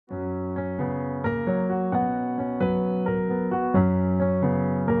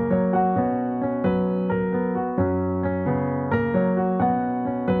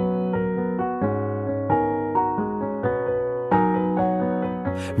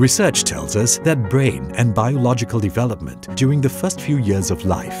Research tells us that brain and biological development during the first few years of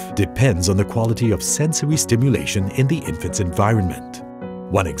life depends on the quality of sensory stimulation in the infant's environment.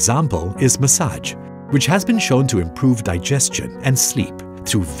 One example is massage, which has been shown to improve digestion and sleep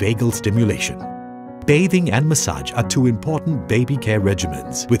through vagal stimulation. Bathing and massage are two important baby care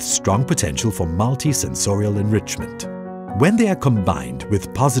regimens with strong potential for multi-sensorial enrichment. When they are combined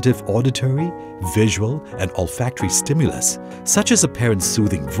with positive auditory, visual and olfactory stimulus, such as a parent's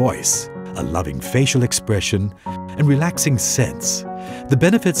soothing voice, a loving facial expression and relaxing sense, the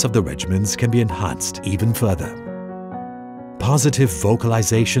benefits of the regimens can be enhanced even further. Positive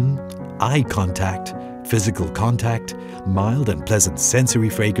vocalization, eye contact, physical contact, mild and pleasant sensory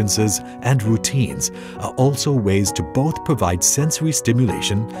fragrances and routines are also ways to both provide sensory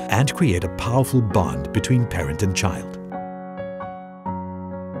stimulation and create a powerful bond between parent and child.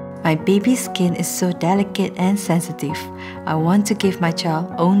 My baby's skin is so delicate and sensitive. I want to give my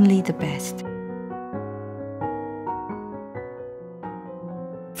child only the best.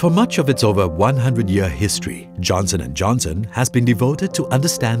 For much of its over 100-year history, Johnson & Johnson has been devoted to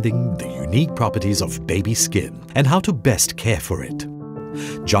understanding the unique properties of baby skin and how to best care for it.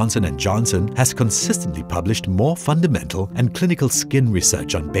 Johnson & Johnson has consistently published more fundamental and clinical skin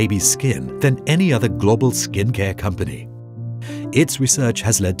research on baby skin than any other global skincare company. Its research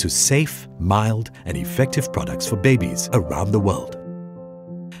has led to safe, mild, and effective products for babies around the world.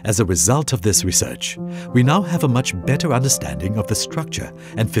 As a result of this research, we now have a much better understanding of the structure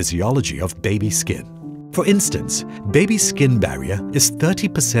and physiology of baby skin. For instance, baby skin barrier is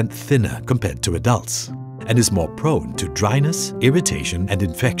 30% thinner compared to adults and is more prone to dryness, irritation, and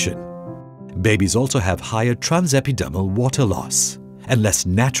infection. Babies also have higher transepidermal water loss and less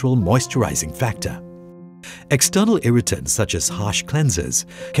natural moisturizing factor. External irritants such as harsh cleansers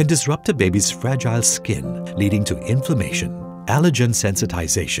can disrupt a baby's fragile skin, leading to inflammation, allergen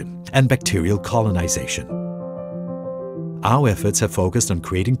sensitization, and bacterial colonization. Our efforts have focused on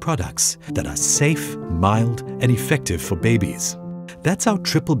creating products that are safe, mild, and effective for babies. That's our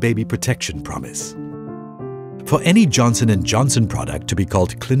triple baby protection promise. For any Johnson & Johnson product to be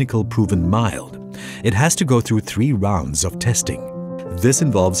called clinical proven mild, it has to go through 3 rounds of testing. This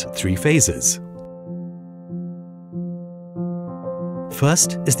involves 3 phases.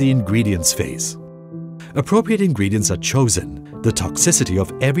 First is the ingredients phase. Appropriate ingredients are chosen, the toxicity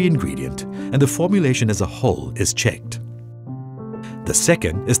of every ingredient and the formulation as a whole is checked. The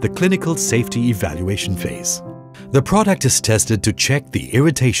second is the clinical safety evaluation phase. The product is tested to check the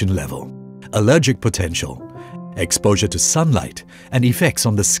irritation level, allergic potential, exposure to sunlight, and effects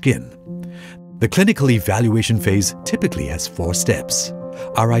on the skin. The clinical evaluation phase typically has 4 steps: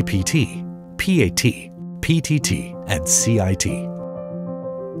 RIPT, PAT, PTT, and CIT.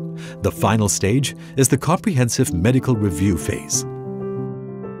 The final stage is the comprehensive medical review phase.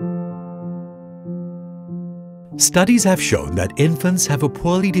 Studies have shown that infants have a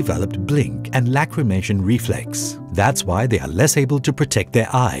poorly developed blink and lacrimation reflex. That's why they are less able to protect their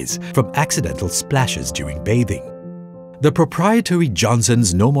eyes from accidental splashes during bathing. The proprietary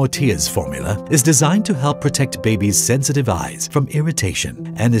Johnson's No More Tears formula is designed to help protect babies' sensitive eyes from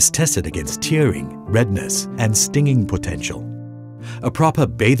irritation and is tested against tearing, redness, and stinging potential. A proper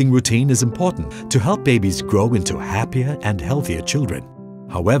bathing routine is important to help babies grow into happier and healthier children.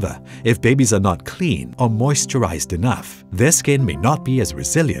 However, if babies are not clean or moisturized enough, their skin may not be as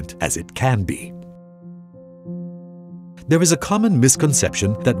resilient as it can be. There is a common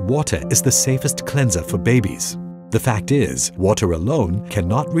misconception that water is the safest cleanser for babies. The fact is, water alone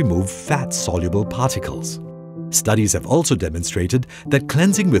cannot remove fat-soluble particles. Studies have also demonstrated that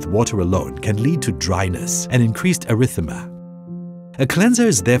cleansing with water alone can lead to dryness and increased erythema. A cleanser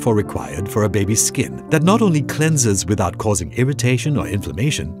is therefore required for a baby's skin that not only cleanses without causing irritation or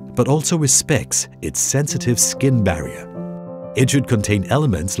inflammation, but also respects its sensitive skin barrier. It should contain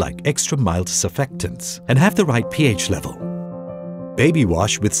elements like extra mild surfactants and have the right pH level. Baby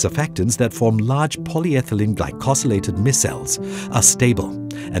wash with surfactants that form large polyethylene glycosylated micelles are stable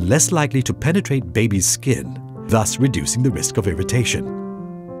and less likely to penetrate baby's skin, thus reducing the risk of irritation.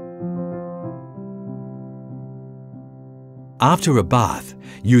 After a bath,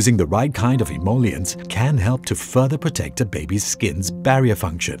 using the right kind of emollients can help to further protect a baby's skin's barrier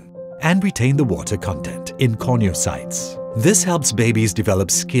function and retain the water content in corneocytes. This helps babies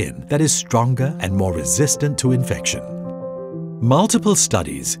develop skin that is stronger and more resistant to infection. Multiple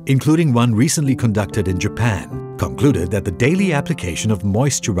studies, including one recently conducted in Japan, concluded that the daily application of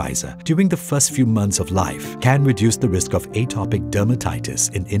moisturizer during the first few months of life can reduce the risk of atopic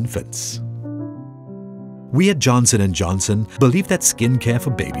dermatitis in infants. We at Johnson & Johnson believe that skincare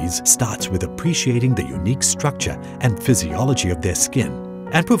for babies starts with appreciating the unique structure and physiology of their skin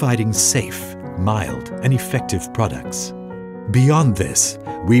and providing safe, mild, and effective products. Beyond this,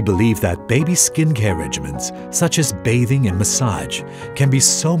 we believe that baby skincare regimens such as bathing and massage can be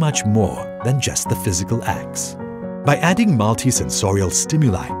so much more than just the physical acts. By adding multi-sensorial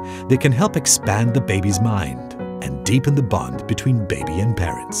stimuli, they can help expand the baby's mind and deepen the bond between baby and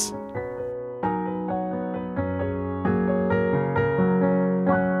parents.